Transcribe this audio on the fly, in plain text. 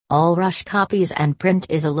AllRush Copies and Print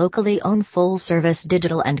is a locally owned full-service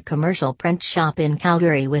digital and commercial print shop in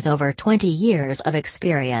Calgary with over 20 years of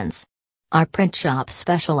experience. Our print shop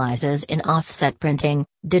specializes in offset printing,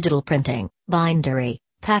 digital printing, bindery,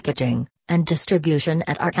 packaging, and distribution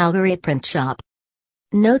at our Calgary print shop.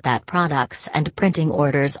 Note that products and printing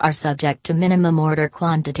orders are subject to minimum order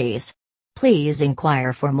quantities. Please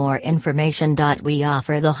inquire for more information. We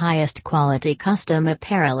offer the highest quality custom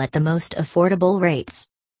apparel at the most affordable rates.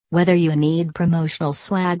 Whether you need promotional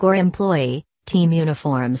swag or employee, team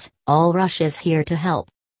uniforms, AllRush is here to help.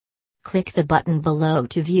 Click the button below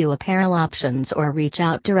to view apparel options or reach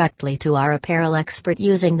out directly to our apparel expert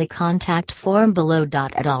using the contact form below.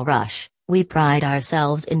 At AllRush, we pride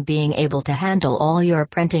ourselves in being able to handle all your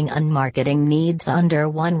printing and marketing needs under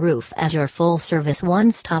one roof as your full-service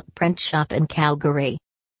one-stop print shop in Calgary.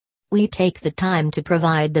 We take the time to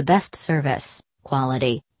provide the best service,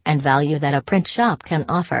 quality, and value that a print shop can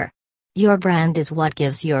offer. Your brand is what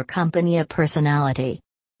gives your company a personality.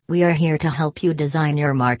 We are here to help you design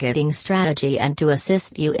your marketing strategy and to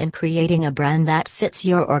assist you in creating a brand that fits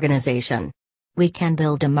your organization. We can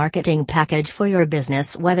build a marketing package for your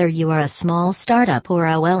business whether you are a small startup or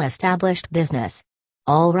a well-established business.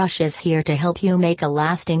 AllRush is here to help you make a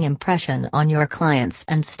lasting impression on your clients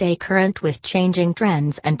and stay current with changing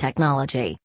trends and technology.